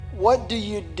What do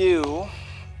you do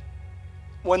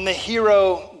when the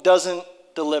hero doesn't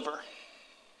deliver?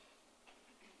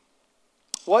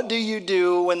 What do you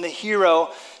do when the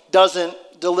hero doesn't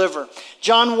deliver?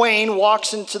 John Wayne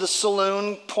walks into the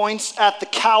saloon, points at the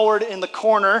coward in the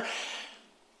corner,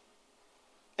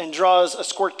 and draws a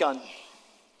squirt gun.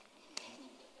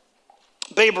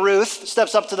 Babe Ruth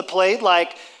steps up to the plate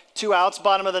like 2 outs,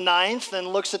 bottom of the ninth, and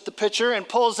looks at the pitcher and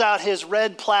pulls out his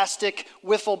red plastic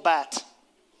wiffle bat.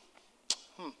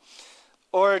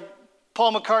 Or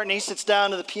Paul McCartney sits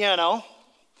down to the piano,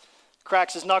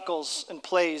 cracks his knuckles, and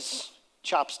plays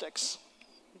chopsticks.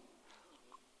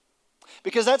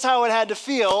 Because that's how it had to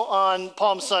feel on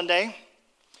Palm Sunday,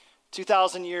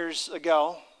 2,000 years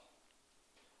ago.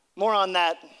 More on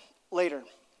that later.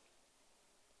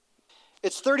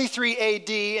 It's 33 AD,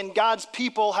 and God's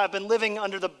people have been living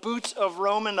under the boot of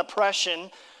Roman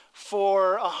oppression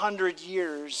for 100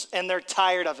 years, and they're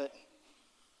tired of it.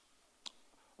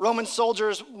 Roman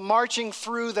soldiers marching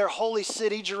through their holy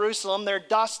city, Jerusalem, their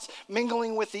dust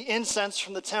mingling with the incense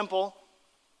from the temple,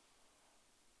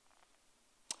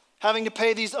 having to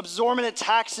pay these exorbitant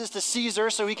taxes to Caesar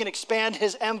so he can expand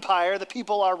his empire. The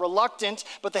people are reluctant,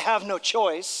 but they have no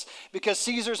choice because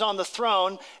Caesar's on the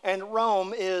throne and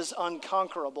Rome is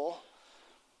unconquerable.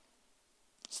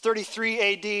 It's 33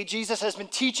 AD. Jesus has been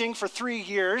teaching for 3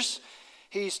 years.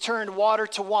 He's turned water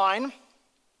to wine.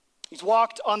 He's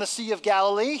walked on the Sea of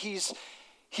Galilee. He's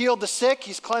healed the sick.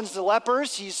 He's cleansed the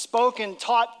lepers. He's spoken,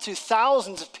 taught to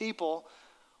thousands of people.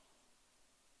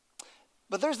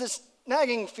 But there's this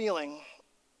nagging feeling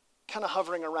kind of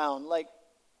hovering around, like,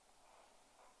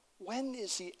 when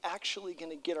is he actually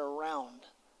going to get around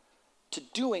to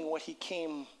doing what he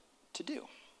came to do?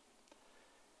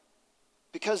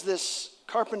 Because this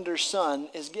carpenter's son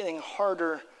is getting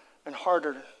harder and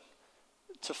harder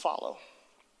to follow.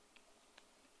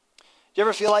 Do you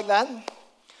ever feel like that?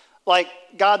 Like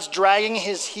God's dragging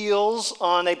his heels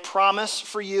on a promise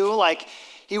for you, like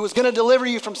he was going to deliver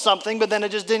you from something, but then it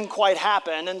just didn't quite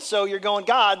happen. And so you're going,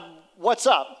 God, what's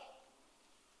up?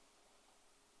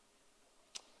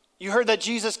 You heard that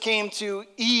Jesus came to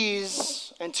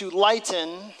ease and to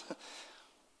lighten,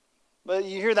 but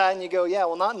you hear that and you go, yeah,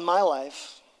 well, not in my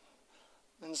life.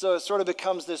 And so it sort of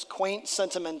becomes this quaint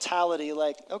sentimentality,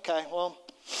 like, okay, well,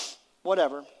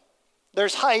 whatever.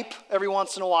 There's hype every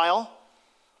once in a while,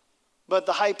 but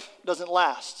the hype doesn't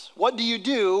last. What do you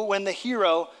do when the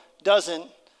hero doesn't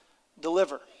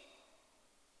deliver?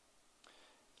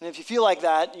 And if you feel like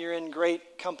that, you're in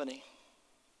great company.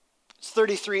 It's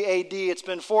 33 AD. It's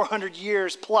been 400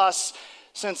 years plus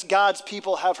since God's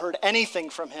people have heard anything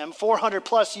from him. 400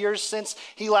 plus years since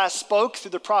he last spoke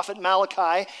through the prophet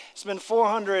Malachi. It's been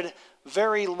 400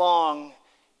 very long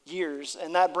years.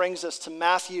 And that brings us to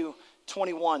Matthew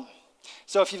 21.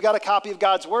 So if you've got a copy of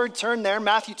God's Word, turn there,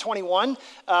 Matthew 21.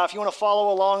 If you want to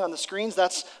follow along on the screens,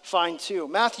 that's fine too.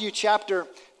 Matthew chapter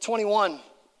 21.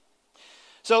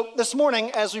 So this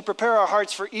morning, as we prepare our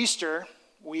hearts for Easter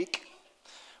week,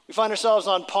 we find ourselves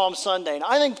on Palm Sunday. And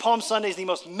I think Palm Sunday is the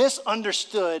most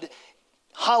misunderstood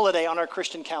holiday on our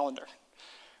Christian calendar.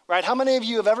 Right? How many of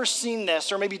you have ever seen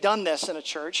this or maybe done this in a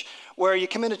church where you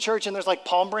come into church and there's like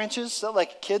palm branches that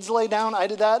like kids lay down? I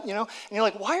did that, and you're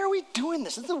like, why are we doing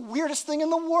this? This is the weirdest thing in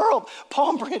the world.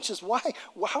 Palm branches, why?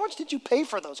 How much did you pay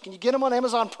for those? Can you get them on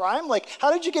Amazon Prime? Like, how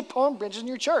did you get palm branches in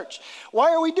your church?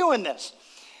 Why are we doing this?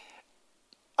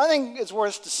 I think it's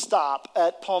worth to stop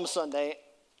at Palm Sunday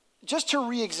just to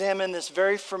re-examine this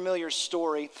very familiar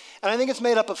story. And I think it's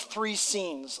made up of 3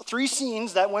 scenes. 3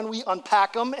 scenes that when we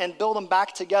unpack them and build them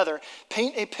back together,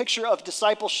 paint a picture of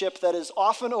discipleship that is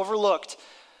often overlooked,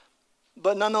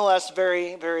 but nonetheless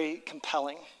very, very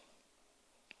compelling.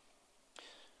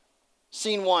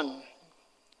 Scene 1,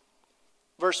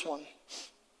 verse 1.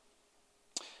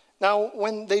 Now,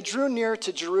 when they drew near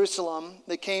to Jerusalem,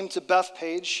 they came to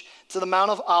Bethphage, to the Mount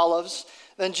of Olives.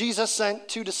 Then Jesus sent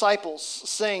 2 disciples,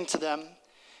 saying to them,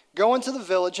 "Go into the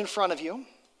village in front of you,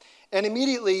 and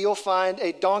immediately you'll find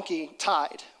a donkey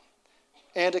tied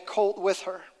and a colt with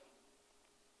her.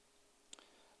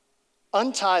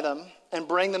 Untie them and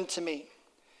bring them to me.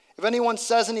 If anyone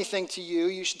says anything to you,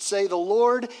 you should say, 'The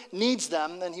Lord needs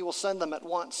them,' and he will send them at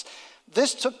once."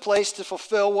 This took place to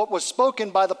fulfill what was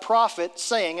spoken by the prophet,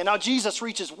 saying, and now Jesus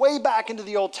reaches way back into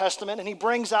the Old Testament, and he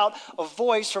brings out a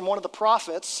voice from one of the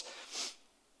prophets.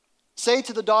 "Say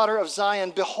to the daughter of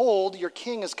Zion, behold, your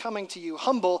king is coming to you,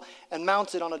 humble and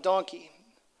mounted on a donkey,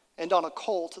 and on a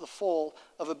colt, the foal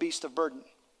of a beast of burden."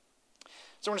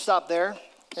 So we're going to stop there.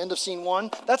 End of scene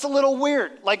 1. That's a little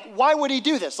weird. Like, why would he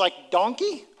do this? Like,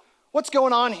 donkey? What's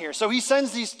going on here? So he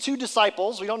sends these two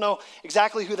disciples. We don't know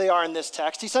exactly who they are in this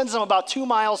text. He sends them about 2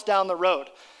 miles down the road,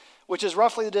 which is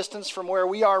roughly the distance from where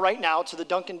we are right now to the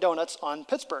Dunkin' Donuts on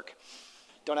Pittsburgh.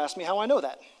 Don't ask me how I know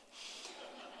that.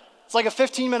 It's like a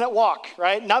 15-minute walk,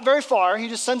 right? Not very far. He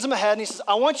just sends them ahead and he says,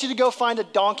 I want you to go find a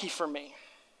donkey for me.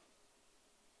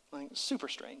 Like, super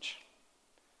strange.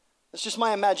 It's just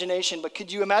my imagination, but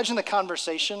could you imagine the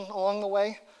conversation along the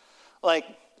way? Like,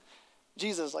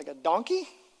 Jesus, like a donkey?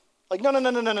 Like,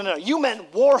 no. You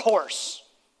meant war horse.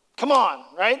 Come on,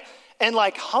 right? And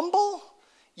like humble,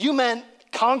 you meant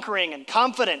conquering and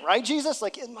confident, right, Jesus?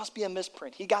 Like, it must be a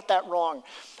misprint. He got that wrong.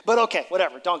 But okay,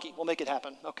 whatever, donkey, we'll make it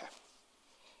happen. Okay.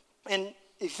 And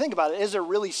if you think about it, it is a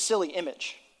really silly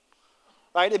image,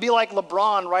 right? It'd be like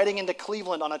LeBron riding into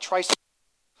Cleveland on a tricycle.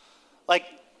 Like,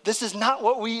 this is not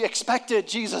what we expected,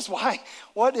 Jesus. Why?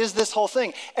 What is this whole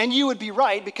thing? And you would be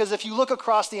right, because if you look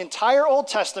across the entire Old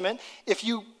Testament, if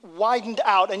you widened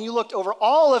out and you looked over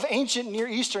all of ancient Near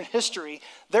Eastern history,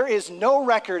 there is no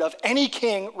record of any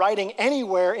king riding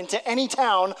anywhere into any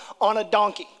town on a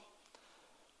donkey.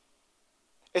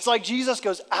 It's like Jesus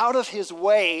goes out of his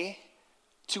way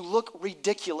to look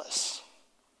ridiculous,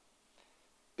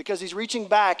 because he's reaching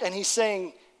back and he's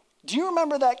saying, do you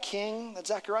remember that king that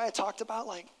Zechariah talked about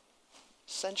like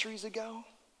centuries ago?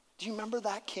 Do you remember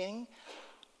that king?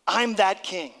 I'm that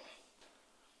king.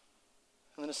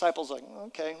 And the disciples are like,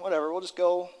 okay, whatever, we'll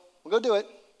go do it.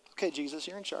 Okay, Jesus,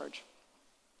 you're in charge.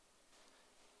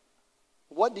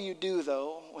 What do you do,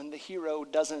 though, when the hero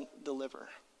doesn't deliver?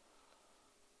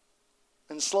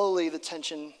 And slowly the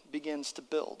tension begins to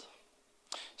build.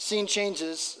 Scene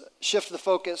changes, shift the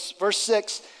focus. Verse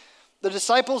 6, the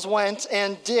disciples went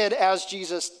and did as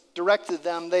Jesus directed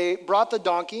them. They brought the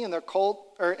donkey and the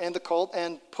colt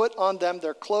and put on them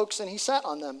their cloaks, and he sat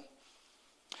on them.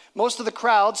 Most of the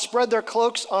crowd spread their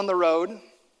cloaks on the road,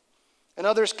 and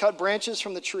others cut branches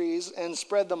from the trees and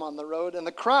spread them on the road. And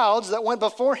the crowds that went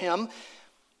before him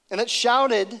and that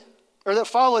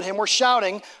followed him were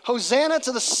shouting, Hosanna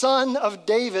to the Son of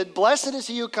David. Blessed is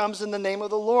he who comes in the name of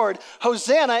the Lord.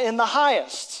 Hosanna in the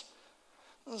highest.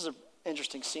 This is an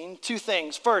interesting scene. Two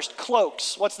things. First,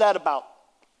 cloaks. What's that about?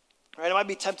 Right? I might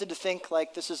be tempted to think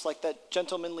like this is like that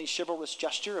gentlemanly chivalrous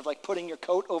gesture of like putting your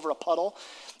coat over a puddle.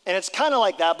 And it's kind of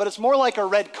like that, but it's more like a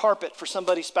red carpet for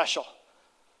somebody special.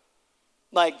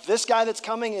 Like, this guy that's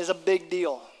coming is a big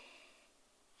deal.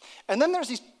 And then there's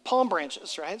these palm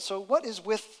branches, right? So what is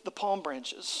with the palm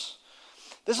branches?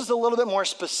 This is a little bit more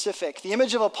specific. The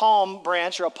image of a palm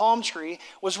branch or a palm tree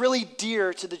was really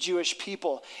dear to the Jewish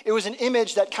people. It was an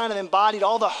image that kind of embodied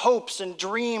all the hopes and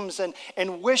dreams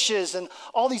and wishes and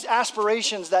all these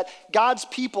aspirations that God's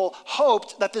people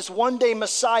hoped that this one day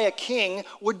Messiah king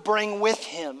would bring with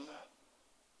him.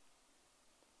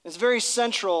 It's very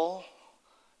central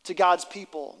to God's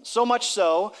people. So much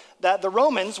so that the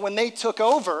Romans, when they took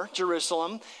over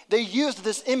Jerusalem, they used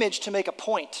this image to make a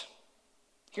point.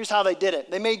 Here's how they did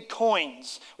it. They made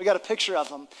coins. We got a picture of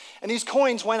them. And these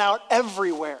coins went out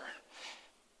everywhere.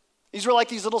 These were like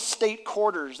these little state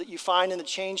quarters that you find in the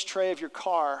change tray of your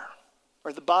car or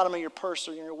at the bottom of your purse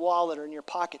or in your wallet or in your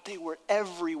pocket. They were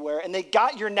everywhere. And they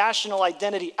got your national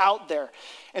identity out there.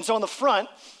 And so on the front,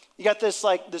 you got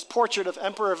this portrait of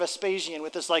Emperor Vespasian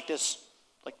with this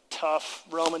tough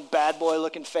Roman bad boy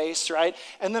looking face, right?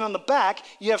 And then on the back,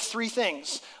 you have three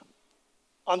things.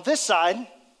 On this side,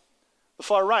 the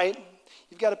far right,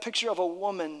 you've got a picture of a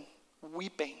woman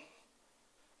weeping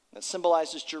that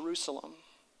symbolizes Jerusalem.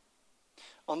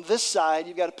 On this side,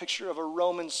 you've got a picture of a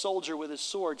Roman soldier with his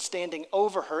sword standing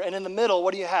over her. And in the middle,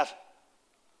 what do you have?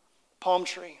 Palm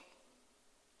tree.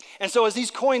 And so as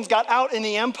these coins got out in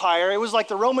the empire, it was like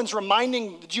the Romans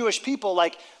reminding the Jewish people,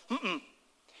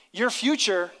 your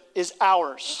future is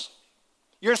ours.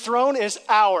 Your throne is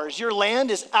ours. Your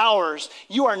land is ours.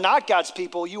 You are not God's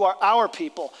people. You are our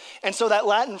people. And so that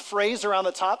Latin phrase around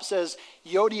the top says,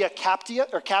 Iodia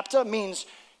Capta means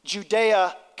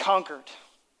Judea conquered.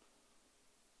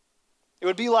 It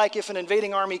would be like if an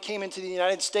invading army came into the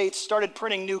United States, started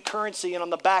printing new currency, and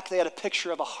on the back they had a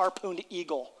picture of a harpooned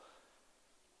eagle.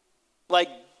 Like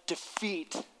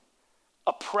defeat,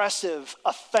 oppressive,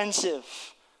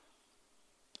 offensive.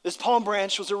 This palm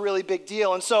branch was a really big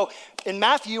deal. And so in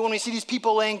Matthew, when we see these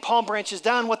people laying palm branches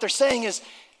down, what they're saying is,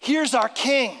 here's our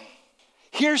king.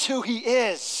 Here's who he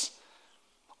is.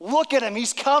 Look at him,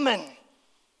 he's coming.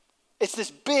 It's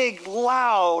this big,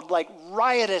 loud,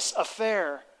 riotous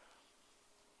affair.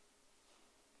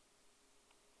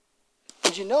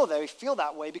 Did you know they feel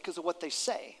that way because of what they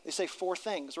say? They say four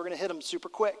things. We're going to hit them super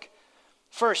quick.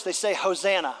 First, they say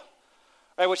Hosanna.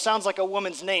 right? Which sounds like a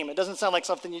woman's name. It doesn't sound like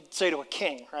something you'd say to a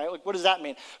king, right? Like, what does that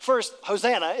mean? First,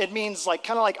 Hosanna, it means like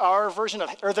kind of like our version of,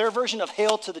 or their version of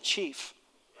hail to the chief.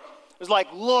 It was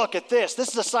like, look at this. This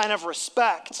is a sign of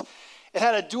respect. It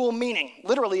had a dual meaning.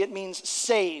 Literally, it means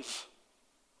save,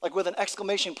 like with an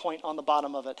exclamation point on the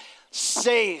bottom of it.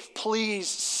 Save, please,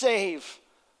 save.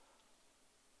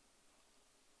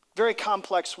 Very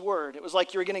complex word. It was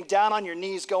like you were getting down on your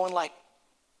knees going like,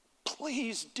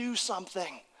 please do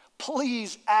something.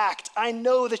 Please act. I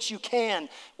know that you can.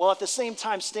 While at the same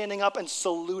time standing up and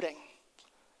saluting.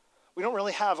 We don't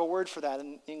really have a word for that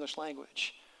in the English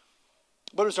language.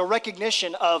 But it was a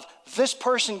recognition of this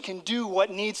person can do what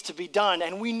needs to be done.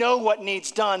 And we know what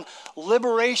needs done.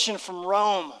 Liberation from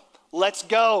Rome. Let's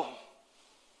go.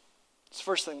 It's the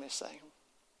first thing they say.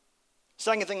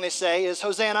 Second thing they say is,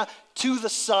 Hosanna to the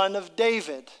Son of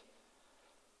David.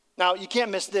 Now, you can't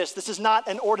miss this. This is not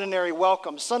an ordinary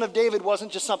welcome. Son of David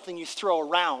wasn't just something you throw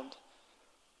around.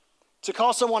 To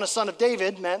call someone a son of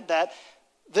David meant that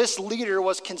this leader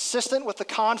was consistent with the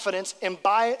confidence,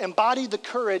 embodied the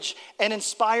courage, and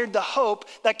inspired the hope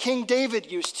that King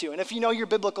David used to. And if you know your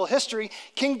biblical history,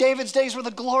 King David's days were the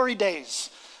glory days.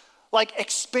 Like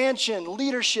expansion,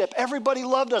 leadership, everybody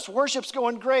loved us, worship's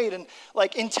going great, and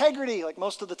like integrity, like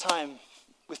most of the time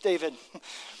with David.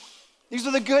 These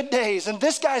are the good days, and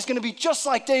this guy's gonna be just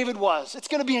like David was. It's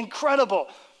gonna be incredible.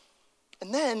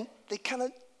 And then they kind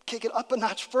of kick it up a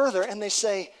notch further, and they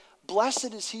say,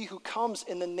 blessed is he who comes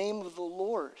in the name of the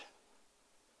Lord.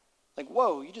 Like,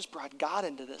 whoa, you just brought God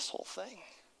into this whole thing.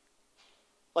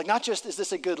 Like, not just is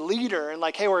this a good leader and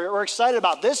like, hey, we're excited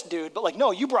about this dude, but like,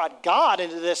 no, you brought God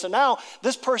into this. And now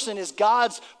this person is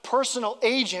God's personal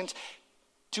agent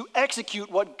to execute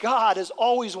what God has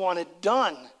always wanted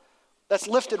done. That's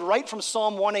lifted right from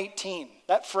Psalm 118,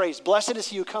 that phrase, blessed is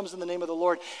he who comes in the name of the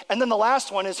Lord. And then the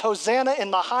last one is Hosanna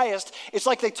in the highest. It's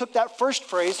like they took that first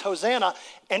phrase, Hosanna,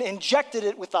 and injected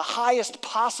it with the highest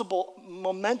possible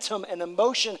momentum and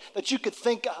emotion that you could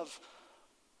think of.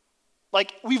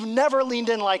 Like, we've never leaned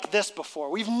in like this before.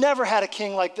 We've never had a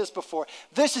king like this before.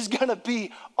 This is going to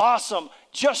be awesome.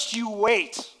 Just you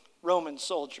wait, Roman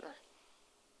soldier.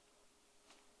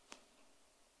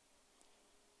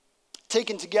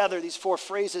 Taken together, these four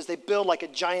phrases, they build like a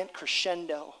giant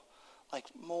crescendo, like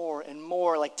more and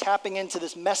more, like tapping into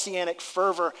this messianic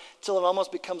fervor till it almost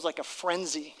becomes like a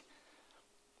frenzy.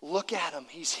 Look at him.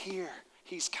 He's here.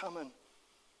 He's coming.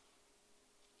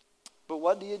 But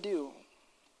what do you do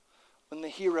when the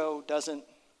hero doesn't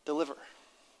deliver?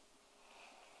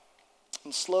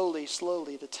 And slowly,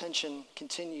 the tension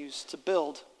continues to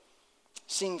build.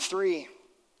 Scene 3,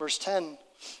 verse 10.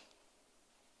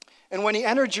 And when he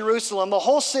entered Jerusalem, the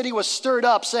whole city was stirred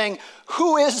up, saying,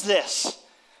 who is this?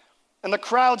 And the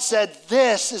crowd said,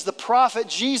 this is the prophet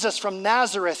Jesus from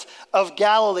Nazareth of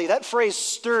Galilee. That phrase,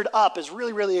 stirred up, is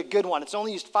really, really a good one. It's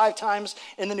only used 5 times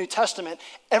in the New Testament.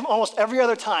 Almost every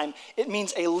other time, it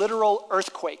means a literal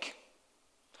earthquake.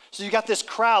 So you got this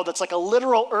crowd that's like a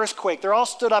literal earthquake. They're all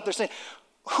stood up. They're saying,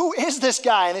 who is this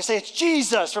guy? And they say, it's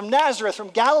Jesus from Nazareth,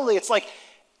 from Galilee. It's like,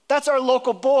 that's our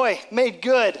local boy made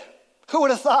good. Who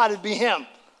would have thought it'd be him?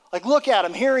 Like, look at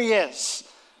him. Here he is.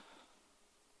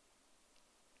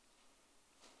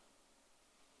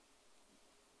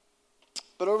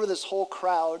 But over this whole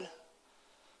crowd,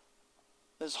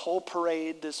 this whole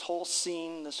parade, this whole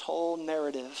scene, this whole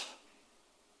narrative,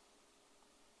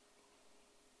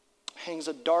 hangs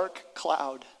a dark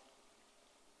cloud,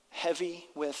 heavy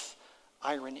with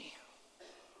irony.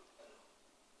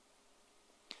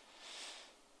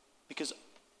 Because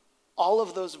all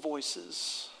of those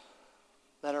voices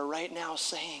that are right now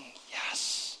saying,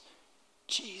 yes,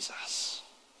 Jesus,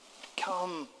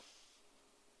 come.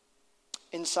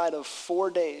 Inside of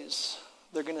 4 days,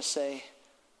 they're going to say,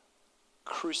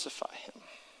 crucify him.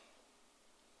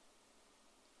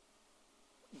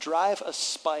 Drive a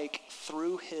spike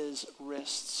through his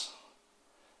wrists.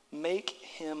 Make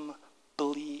him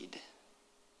bleed.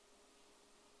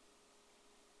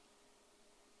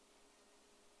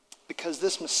 Because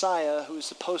this Messiah who is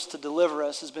supposed to deliver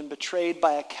us has been betrayed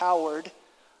by a coward,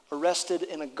 arrested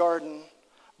in a garden,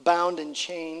 bound in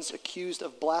chains, accused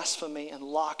of blasphemy, and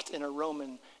locked in a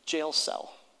Roman jail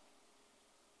cell.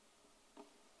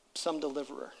 Some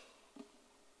deliverer.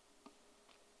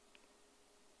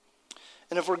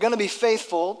 And if we're going to be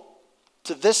faithful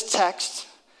to this text,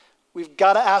 we've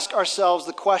got to ask ourselves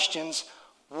the questions,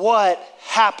 what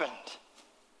happened?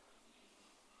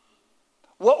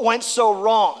 What went so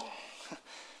wrong?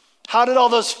 How did all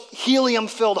those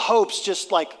helium-filled hopes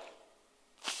just like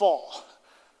fall?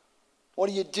 What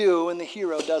do you do when the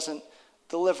hero doesn't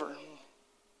deliver?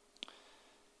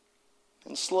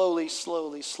 And slowly,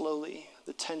 slowly, slowly,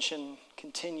 the tension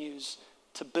continues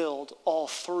to build all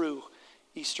through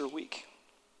Easter week.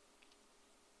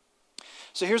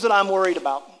 So here's what I'm worried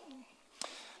about.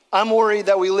 I'm worried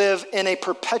that we live in a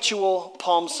perpetual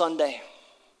Palm Sunday.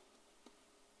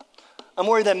 I'm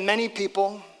worried that many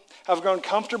people have grown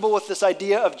comfortable with this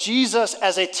idea of Jesus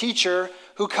as a teacher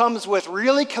who comes with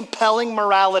really compelling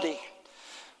morality,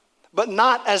 but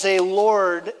not as a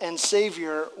Lord and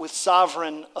Savior with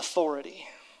sovereign authority.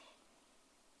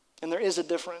 And there is a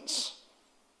difference.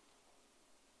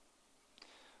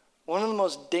 One of the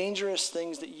most dangerous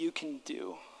things that you can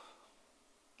do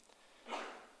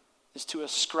is to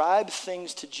ascribe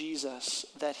things to Jesus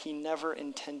that he never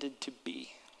intended to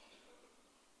be.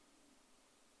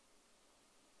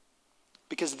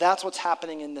 Because that's what's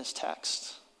happening in this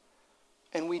text.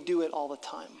 And we do it all the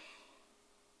time.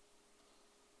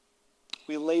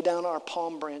 We lay down our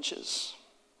palm branches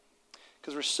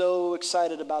because we're so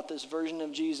excited about this version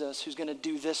of Jesus who's going to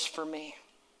do this for me.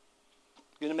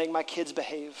 Going to make my kids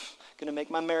behave. Going to make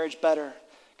my marriage better.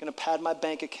 Going to pad my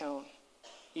bank account.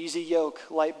 Easy yoke,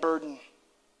 light burden.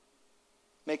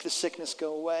 Make the sickness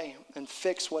go away and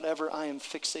fix whatever I am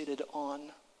fixated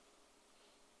on.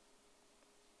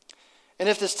 And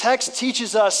if this text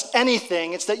teaches us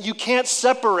anything, it's that you can't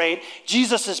separate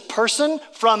Jesus' person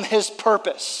from his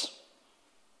purpose.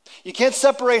 You can't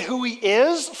separate who he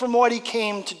is from what he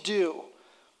came to do.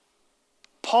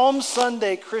 Palm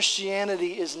Sunday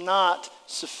Christianity is not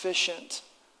sufficient.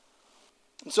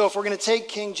 And so if we're going to take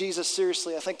King Jesus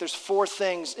seriously, I think there's 4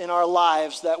 things in our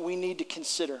lives that we need to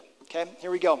consider. Okay,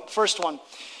 here we go. First one,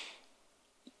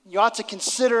 you ought to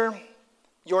consider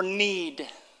your need.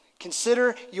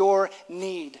 Consider your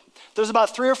need. There's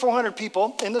about 300 or 400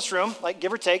 people in this room, like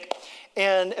give or take.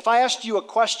 And if I asked you a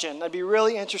question, I'd be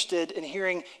really interested in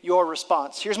hearing your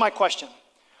response. Here's my question.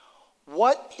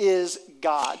 What is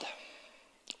God?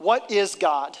 What is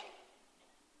God?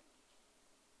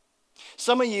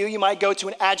 Some of you might go to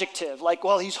an adjective like,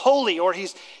 well, he's holy, or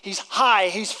he's high,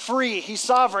 he's free, he's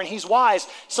sovereign, he's wise.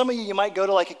 Some of you might go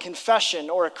to like a confession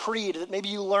or a creed that maybe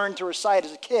you learned to recite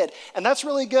as a kid. And that's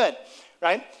really good,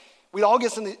 right? We'd all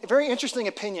get some very interesting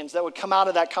opinions that would come out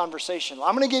of that conversation. Well,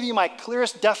 I'm going to give you my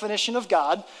clearest definition of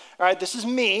God. All right, this is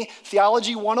me,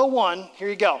 Theology 101. Here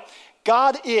you go.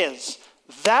 God is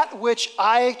that which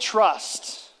I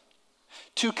trust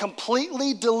to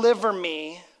completely deliver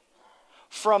me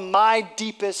from my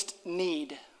deepest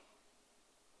need.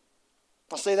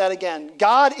 I'll say that again.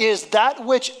 God is that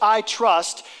which I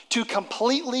trust to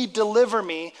completely deliver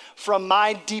me from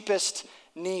my deepest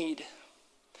need.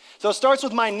 So it starts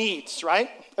with my needs, right?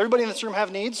 Everybody in this room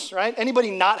have needs, right?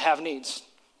 Anybody not have needs,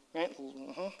 right?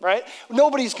 Right?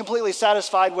 Nobody's completely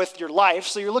satisfied with your life.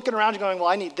 So you're looking around, you're going, well,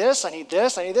 I need this, I need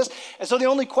this, I need this. And so the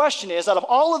only question is, out of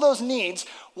all of those needs,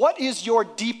 what is your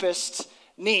deepest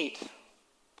need?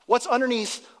 What's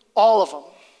underneath all of them?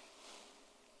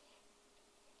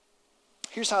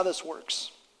 Here's how this works.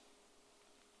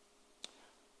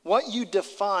 What you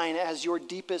define as your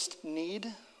deepest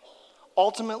need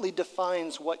ultimately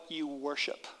defines what you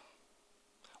worship,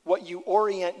 what you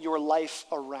orient your life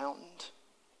around.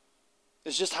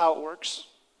 It's just how it works.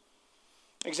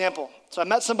 Example, so I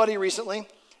met somebody recently.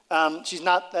 She's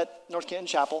not at North Canton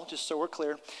Chapel, just so we're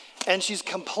clear. And she's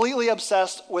completely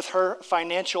obsessed with her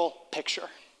financial picture.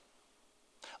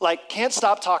 Like, can't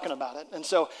stop talking about it. And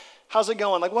so, how's it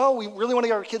going? Like, well, we really want to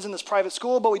get our kids in this private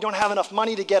school, but we don't have enough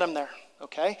money to get them there.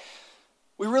 Okay.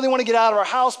 We really want to get out of our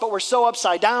house, but we're so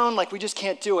upside down, like we just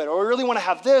can't do it. Or we really want to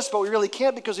have this, but we really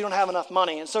can't because we don't have enough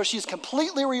money. And so she's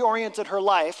completely reoriented her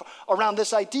life around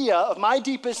this idea of my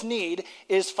deepest need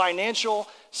is financial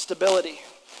stability.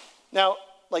 Now,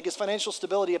 like, is financial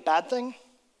stability a bad thing?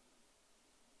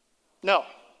 No,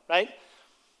 right?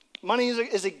 Money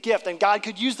is a gift, and God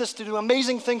could use this to do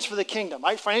amazing things for the kingdom,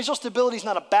 right? Financial stability is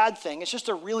not a bad thing. It's just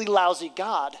a really lousy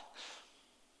God.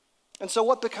 And so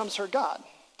what becomes her God?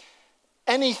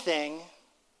 Anything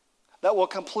that will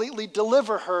completely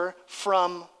deliver her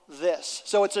from this.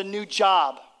 So it's a new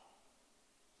job,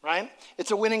 right? It's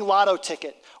a winning lotto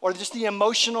ticket, or just the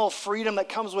emotional freedom that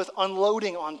comes with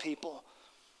unloading on people.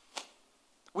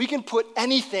 We can put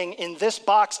anything in this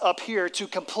box up here to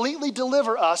completely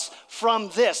deliver us from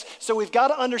this. So we've got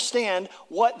to understand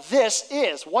what this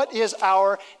is. What is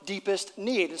our deepest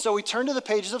need? And so we turn to the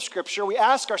pages of Scripture. We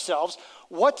ask ourselves,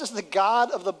 what does the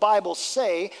God of the Bible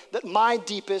say that my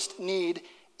deepest need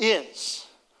is?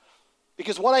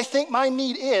 Because what I think my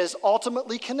need is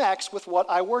ultimately connects with what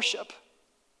I worship.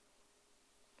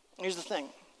 Here's the thing.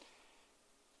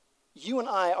 You and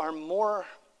I are more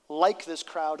like this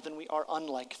crowd than we are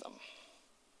unlike them.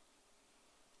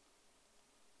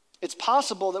 it's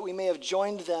possible that we may have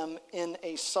joined them in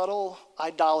a subtle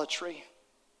idolatry.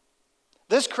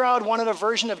 This crowd wanted a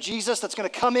version of Jesus that's going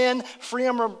to come in, free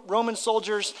Roman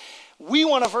soldiers. We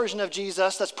want a version of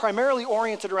Jesus that's primarily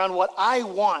oriented around what I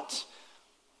want.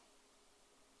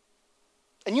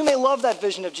 And you may love that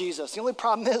vision of Jesus. The only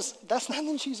problem is that's not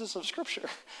the Jesus of Scripture.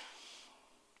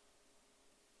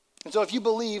 And so if you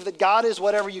believe that God is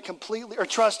whatever you completely or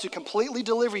trust to completely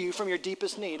deliver you from your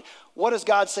deepest need, what does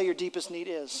God say your deepest need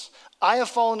is? I have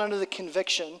fallen under the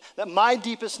conviction that my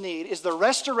deepest need is the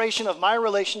restoration of my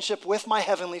relationship with my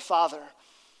Heavenly Father.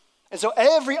 And so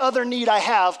every other need I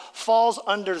have falls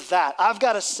under that. I've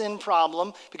got a sin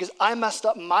problem because I messed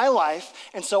up my life,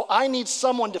 and so I need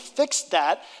someone to fix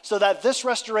that so that this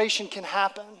restoration can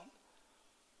happen.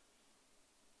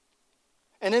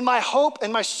 And in my hope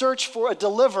and my search for a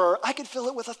deliverer, I could fill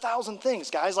it with 1,000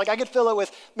 things, guys. Like I could fill it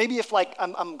with maybe if like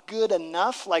I'm good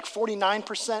enough, like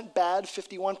 49% bad,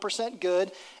 51%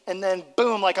 good, and then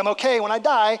boom, like I'm okay when I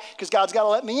die because God's got to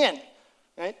let me in.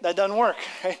 Right? That doesn't work.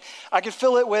 Right? I could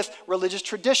fill it with religious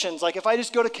traditions. Like if I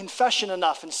just go to confession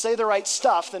enough and say the right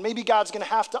stuff, then maybe God's going to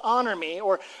have to honor me.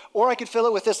 Or I could fill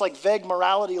it with this like vague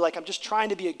morality, like I'm just trying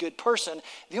to be a good person.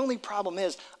 The only problem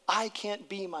is I can't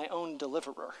be my own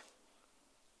deliverer.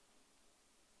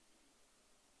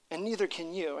 And neither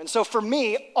can you. And so for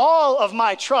me, all of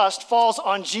my trust falls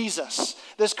on Jesus,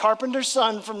 this carpenter's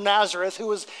son from Nazareth who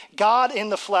was God in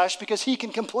the flesh because he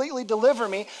can completely deliver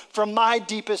me from my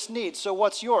deepest needs. So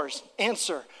what's yours?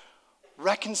 Answer,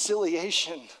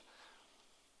 reconciliation.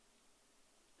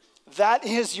 That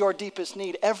is your deepest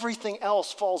need. Everything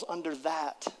else falls under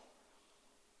that.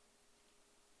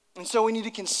 And so we need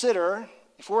to consider,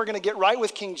 if we're going to get right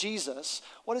with King Jesus,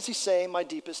 what does he say my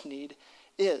deepest need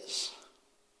is?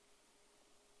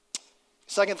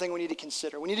 Second thing we need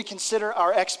to consider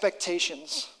our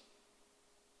expectations.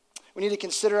 We need to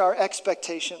consider our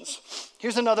expectations.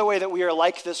 Here's another way that we are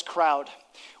like this crowd.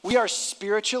 We are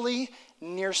spiritually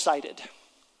nearsighted.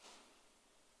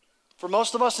 For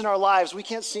most of us in our lives, we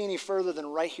can't see any further than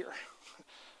right here.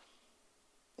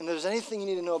 And if there's anything you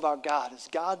need to know about God, is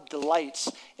God delights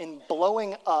in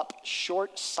blowing up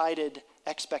short-sighted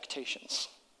expectations.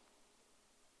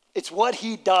 It's what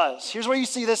he does. Here's where you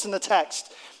see this in the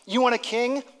text. You want a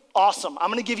king? Awesome. I'm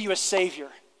going to give you a savior.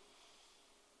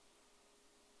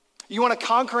 You want a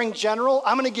conquering general?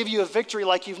 I'm going to give you a victory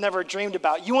like you've never dreamed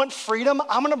about. You want freedom?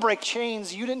 I'm going to break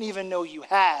chains you didn't even know you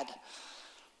had.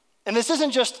 And this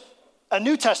isn't just a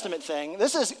New Testament thing.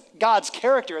 This is God's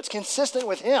character. It's consistent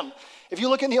with him. If you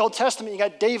look in the Old Testament, you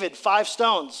got David, 5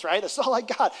 stones, right? That's all I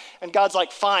got. And God's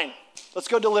like, fine, let's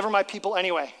go deliver my people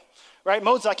anyway. Right?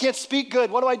 Moses, I can't speak good.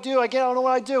 What do I do? I don't know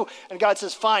what I do. And God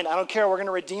says, fine, I don't care. We're going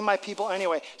to redeem my people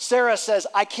anyway. Sarah says,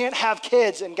 I can't have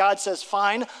kids. And God says,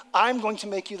 fine, I'm going to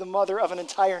make you the mother of an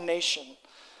entire nation.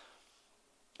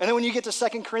 And then when you get to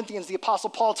 2 Corinthians, the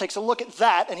Apostle Paul takes a look at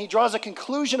that and he draws a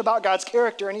conclusion about God's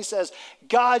character. And he says,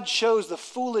 God chose the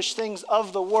foolish things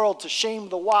of the world to shame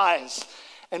the wise.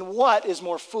 And what is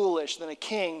more foolish than a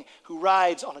king who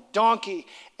rides on a donkey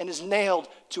and is nailed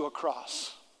to a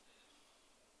cross?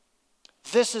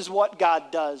 This is what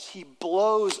God does. He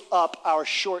blows up our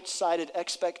short-sighted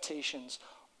expectations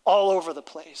all over the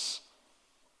place.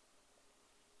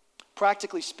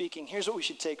 Practically speaking, here's what we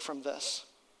should take from this.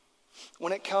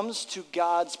 When it comes to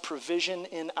God's provision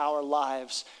in our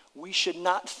lives, we should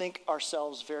not think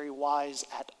ourselves very wise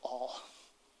at all.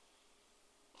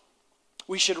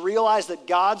 We should realize that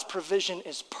God's provision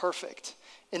is perfect.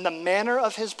 In the manner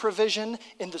of his provision,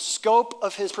 in the scope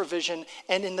of his provision,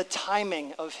 and in the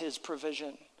timing of his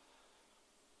provision.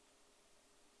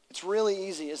 It's really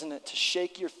easy, isn't it, to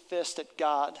shake your fist at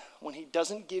God when he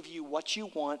doesn't give you what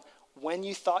you want, when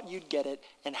you thought you'd get it,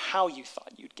 and how you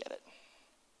thought you'd get it.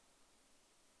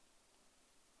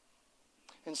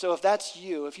 And so if that's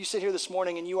you, if you sit here this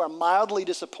morning and you are mildly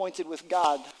disappointed with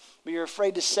God, but you're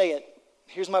afraid to say it,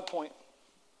 here's my point.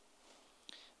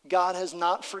 God has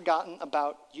not forgotten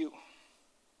about you.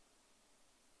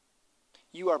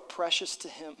 You are precious to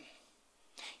him.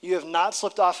 You have not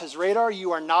slipped off his radar.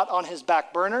 You are not on his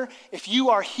back burner. If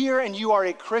you are here and you are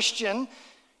a Christian,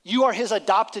 you are his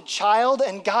adopted child,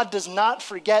 and God does not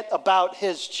forget about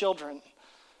his children.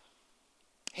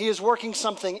 He is working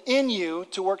something in you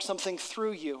to work something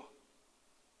through you.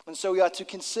 And so we ought to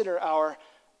consider our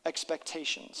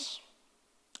expectations.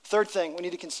 Third thing we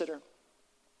need to consider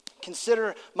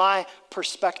my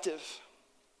perspective.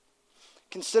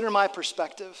 Consider my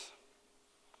perspective.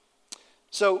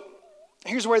 So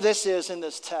here's where this is in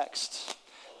this text.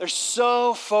 They're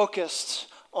so focused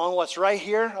on what's right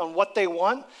here, on what they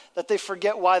want, that they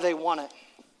forget why they want it.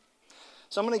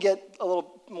 So I'm going to get a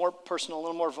little more personal, a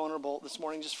little more vulnerable this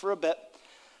morning just for a bit.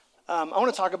 I want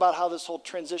to talk about how this whole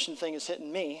transition thing is hitting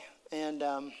me. And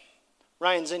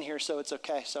Ryan's in here, so it's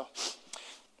okay. So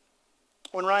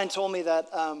when Ryan told me that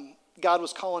God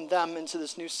was calling them into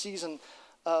this new season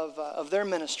of their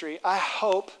ministry, I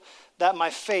hope that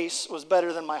my face was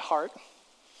better than my heart.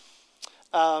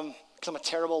 Because I'm a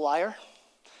terrible liar.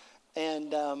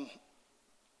 And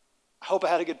I hope I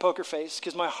had a good poker face,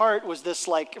 because my heart was this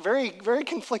like very, very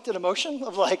conflicted emotion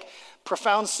of like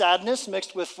profound sadness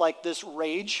mixed with like this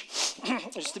rage,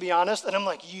 just to be honest. And I'm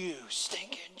like, you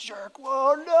stinking jerk,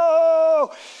 whoa,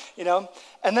 no,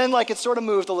 And then like it sort of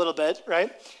moved a little bit,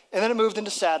 right? And then it moved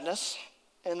into sadness.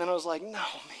 And then I was like, no,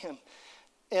 man.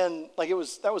 And like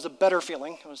that was a better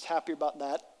feeling. I was happy about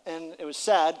that. And it was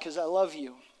sad because I love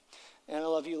you. And I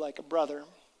love you like a brother.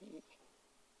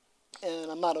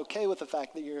 And I'm not okay with the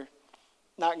fact that you're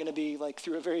not going to be like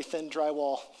through a very thin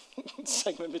drywall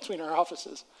segment between our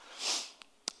offices.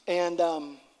 And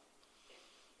I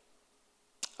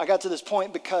got to this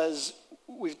point because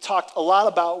we've talked a lot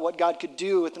about what God could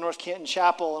do at the North Canton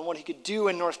Chapel and what he could do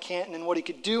in North Canton and what he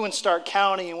could do in Stark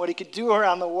County and what he could do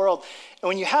around the world. And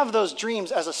when you have those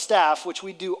dreams as a staff, which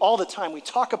we do all the time, we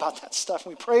talk about that stuff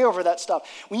and we pray over that stuff.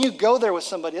 When you go there with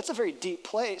somebody, it's a very deep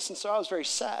place. And so I was very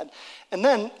sad. And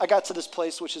then I got to this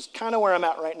place, which is kind of where I'm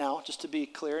at right now, just to be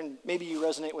clear, and maybe you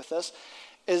resonate with this,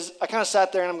 is I kind of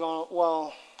sat there and I'm going,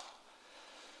 well,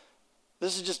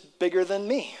 this is just bigger than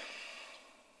me.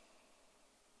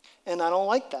 And I don't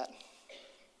like that.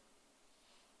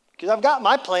 Because I've got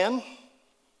my plan.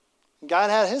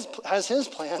 God has his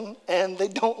plan, and they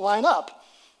don't line up.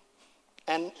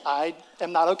 And I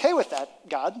am not okay with that,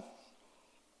 God.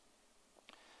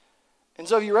 And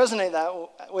so if you resonate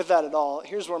with that at all,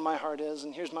 here's where my heart is,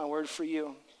 and here's my word for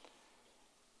you.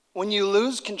 When you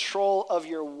lose control of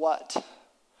your what,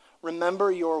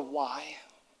 remember your why.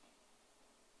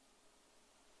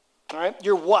 All right,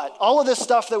 your what? All of this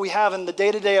stuff that we have in the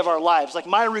day-to-day of our lives, like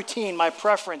my routine, my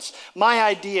preference, my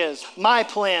ideas, my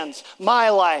plans, my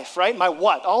life, right? My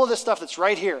what? All of this stuff that's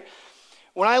right here.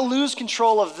 When I lose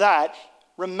control of that,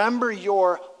 remember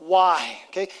your why,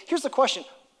 okay? Here's the question.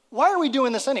 Why are we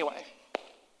doing this anyway?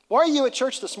 Why are you at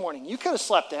church this morning? You could have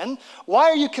slept in. Why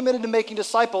are you committed to making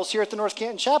disciples here at the North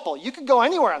Canton Chapel? You could go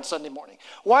anywhere on Sunday morning.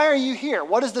 Why are you here?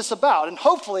 What is this about? And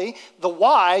hopefully the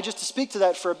why, just to speak to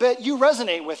that for a bit, you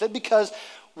resonate with it, because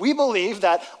we believe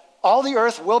that all the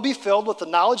earth will be filled with the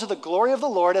knowledge of the glory of the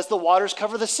Lord as the waters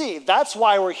cover the sea. That's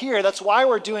why we're here. That's why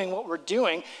we're doing what we're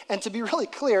doing. And to be really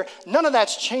clear, none of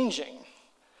that's changing.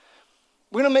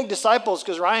 We don't make disciples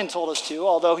because Ryan told us to,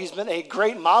 although he's been a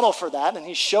great model for that, and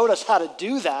he showed us how to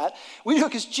do that. We do it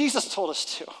because Jesus told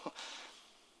us to.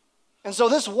 And so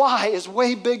this why is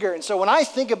way bigger. And so when I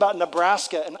think about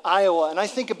Nebraska and Iowa, and I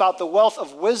think about the wealth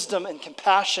of wisdom and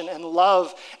compassion and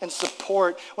love and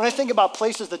support, when I think about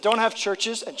places that don't have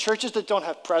churches and churches that don't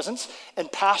have presence and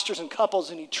pastors and couples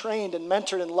who need trained and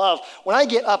mentored and loved, when I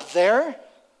get up there,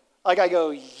 like I go,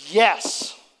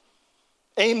 yes.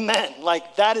 Amen.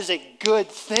 Like that is a good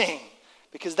thing,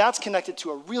 because that's connected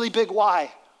to a really big why.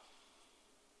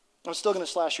 I'm still going to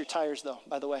slash your tires though,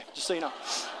 by the way, just so you know.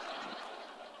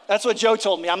 That's what Joe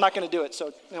told me. I'm not going to do it.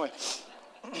 So anyway,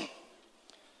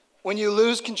 when you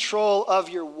lose control of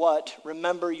your what,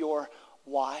 remember your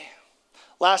why.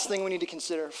 Last thing we need to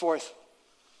consider, fourth,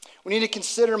 we need to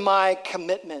consider my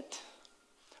commitment.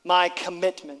 My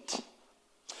commitment.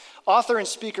 Author and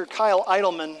speaker Kyle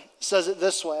Idleman says it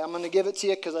this way. I'm going to give it to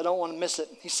you because I don't want to miss it.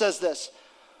 He says this: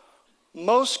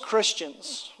 most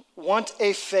Christians want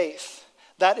a faith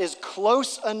that is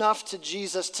close enough to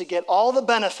Jesus to get all the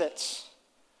benefits,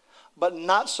 but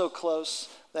not so close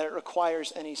that it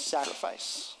requires any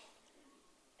sacrifice.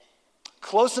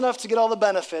 Close enough to get all the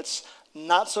benefits,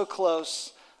 not so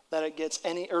close that it gets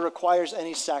any or requires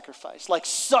any sacrifice. Like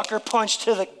sucker punch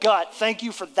to the gut. Thank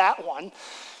you for that one.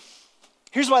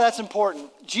 Here's why that's important.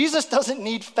 Jesus doesn't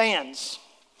need fans,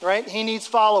 right? He needs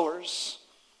followers.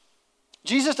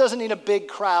 Jesus doesn't need a big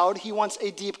crowd. He wants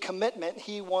a deep commitment.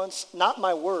 He wants not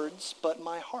my words, but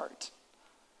my heart.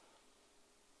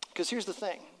 Because here's the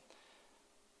thing.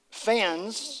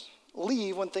 Fans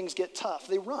leave when things get tough.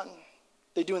 They run.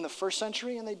 They do in the first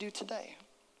century and they do today.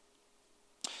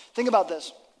 Think about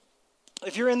this.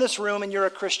 If you're in this room and you're a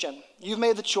Christian, you've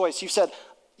made the choice. You've said,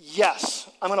 yes,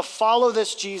 I'm going to follow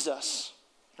this Jesus.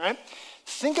 Right?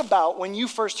 Think about when you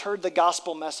first heard the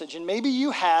gospel message, and maybe you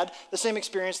had the same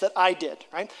experience that I did,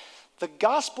 right? The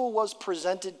gospel was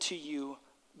presented to you,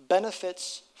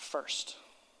 benefits first.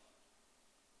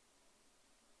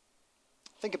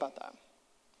 Think about that.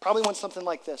 Probably went something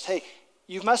like this. Hey,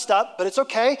 You've messed up, but it's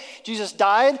okay. Jesus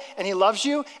died and he loves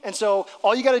you. And so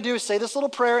all you got to do is say this little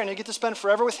prayer and you get to spend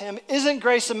forever with him. Isn't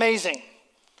grace amazing?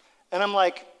 And I'm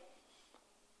like,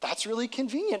 that's really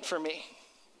convenient for me.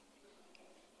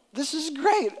 This is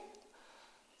great.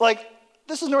 Like,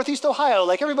 this is Northeast Ohio.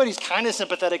 Like, everybody's kind of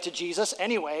sympathetic to Jesus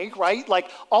anyway, right? Like,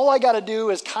 all I got to do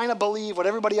is kind of believe what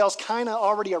everybody else kind of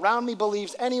already around me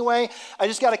believes anyway. I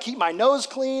just got to keep my nose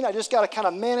clean. I just got to kind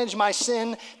of manage my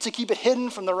sin to keep it hidden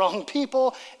from the wrong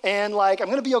people. And, like, I'm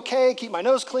going to be okay, keep my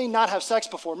nose clean, not have sex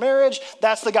before marriage.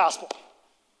 That's the gospel,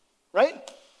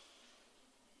 right?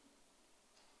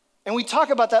 And we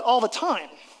talk about that all the time.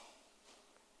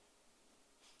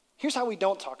 Here's how we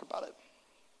don't talk about it.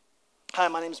 Hi,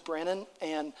 my name is Brandon,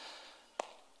 and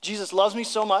Jesus loves me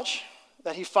so much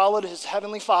that he followed his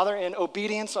heavenly Father in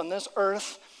obedience on this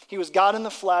earth. He was God in the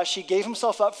flesh. He gave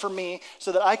himself up for me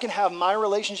so that I can have my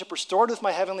relationship restored with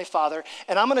my heavenly Father,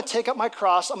 and I'm going to take up my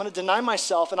cross, I'm going to deny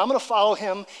myself, and I'm going to follow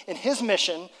him in his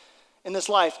mission in this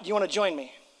life. Do you want to join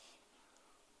me?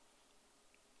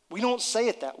 We don't say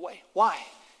it that way. Why?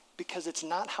 Because it's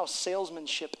not how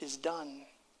salesmanship is done.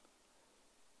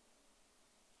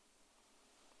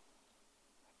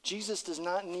 Jesus does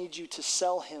not need you to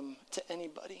sell him to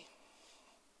anybody.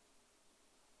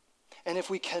 And if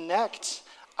we connect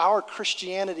our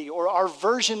Christianity or our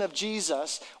version of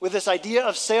Jesus with this idea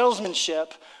of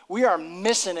salesmanship, we are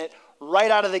missing it right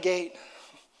out of the gate.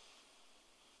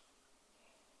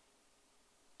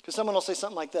 Because someone will say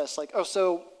something like this, like, oh,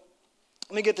 so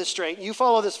let me get this straight. You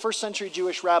follow this first century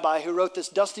Jewish rabbi who wrote this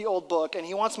dusty old book, and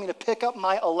he wants me to pick up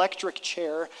my electric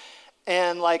chair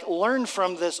and like learn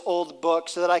from this old book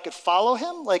so that I could follow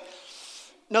him? Like,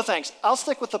 no thanks. I'll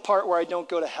stick with the part where I don't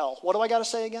go to hell. What do I got to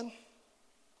say again?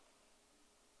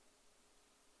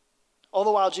 All the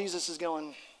while Jesus is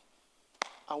going,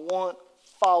 I want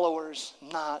followers,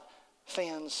 not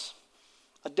fans.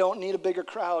 I don't need a bigger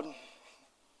crowd.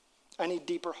 I need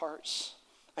deeper hearts.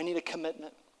 I need a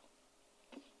commitment.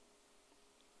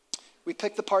 We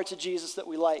pick the parts of Jesus that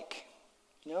we like.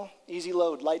 You know, easy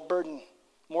load, light burden.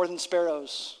 More than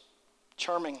sparrows,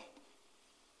 charming.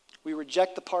 We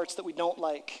reject the parts that we don't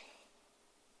like.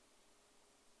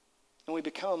 And we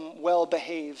become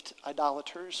well-behaved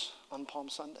idolaters on Palm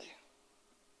Sunday.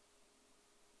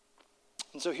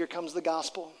 And so here comes the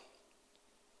gospel.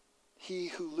 He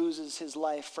who loses his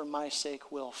life for my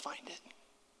sake will find it.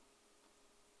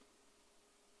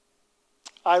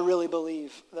 I really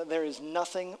believe that there is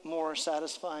nothing more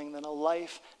satisfying than a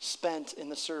life spent in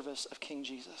the service of King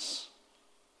Jesus.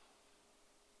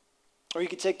 Or you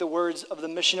could take the words of the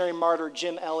missionary martyr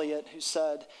Jim Elliot, who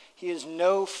said, he is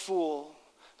no fool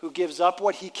who gives up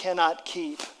what he cannot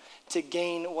keep to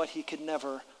gain what he could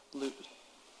never lose.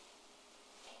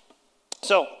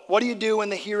 So, what do you do when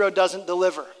the hero doesn't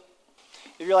deliver?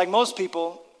 If you're like most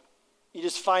people, you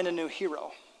just find a new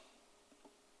hero.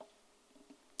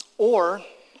 Or,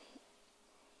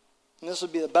 and this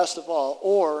would be the best of all,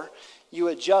 or you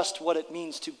adjust what it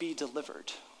means to be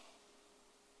delivered.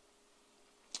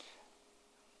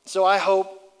 So I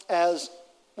hope as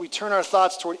we turn our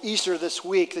thoughts toward Easter this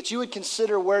week that you would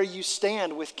consider where you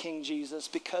stand with King Jesus,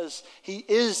 because he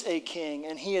is a king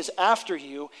and he is after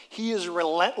you. He is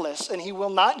relentless and he will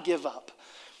not give up.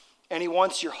 And he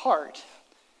wants your heart.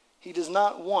 He does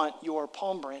not want your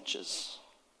palm branches.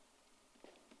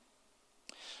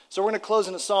 So we're going to close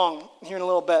in a song here in a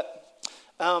little bit.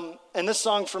 And this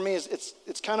song for me,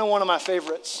 it's kind of one of my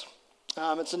favorites.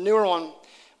 It's a newer one.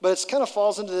 But it kind of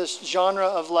falls into this genre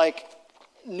of like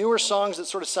newer songs that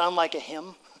sort of sound like a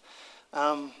hymn.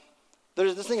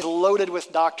 This thing is loaded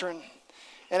with doctrine.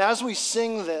 And as we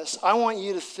sing this, I want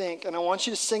you to think, and I want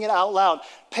you to sing it out loud.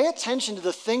 Pay attention to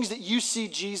the things that you see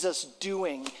Jesus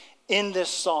doing in this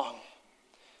song.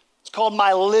 It's called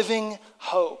My Living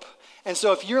Hope. And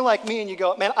so if you're like me and you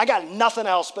go, man, I got nothing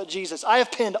else but Jesus. I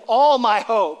have pinned all my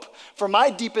hope for my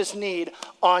deepest need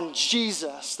on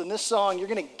Jesus. Then this song, you're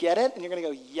going to get it and you're going to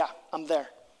go, yeah, I'm there,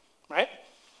 right?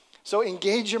 So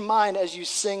engage your mind as you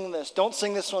sing this. Don't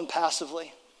sing this one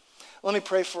passively. Let me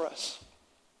pray for us.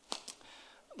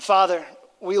 Father,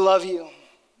 we love you.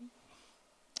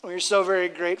 We're so very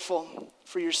grateful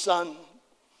for your Son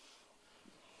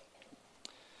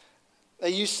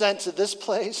that you sent to this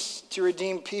place to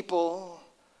redeem people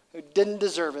who didn't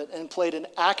deserve it and played an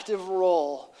active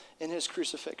role in his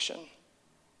crucifixion.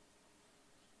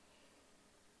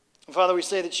 And Father, we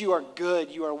say that you are good,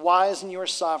 you are wise, and you are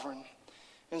sovereign.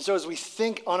 And so as we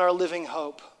think on our living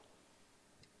hope,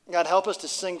 God, help us to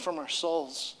sing from our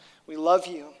souls. We love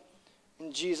you.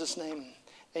 In Jesus' name,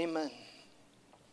 amen.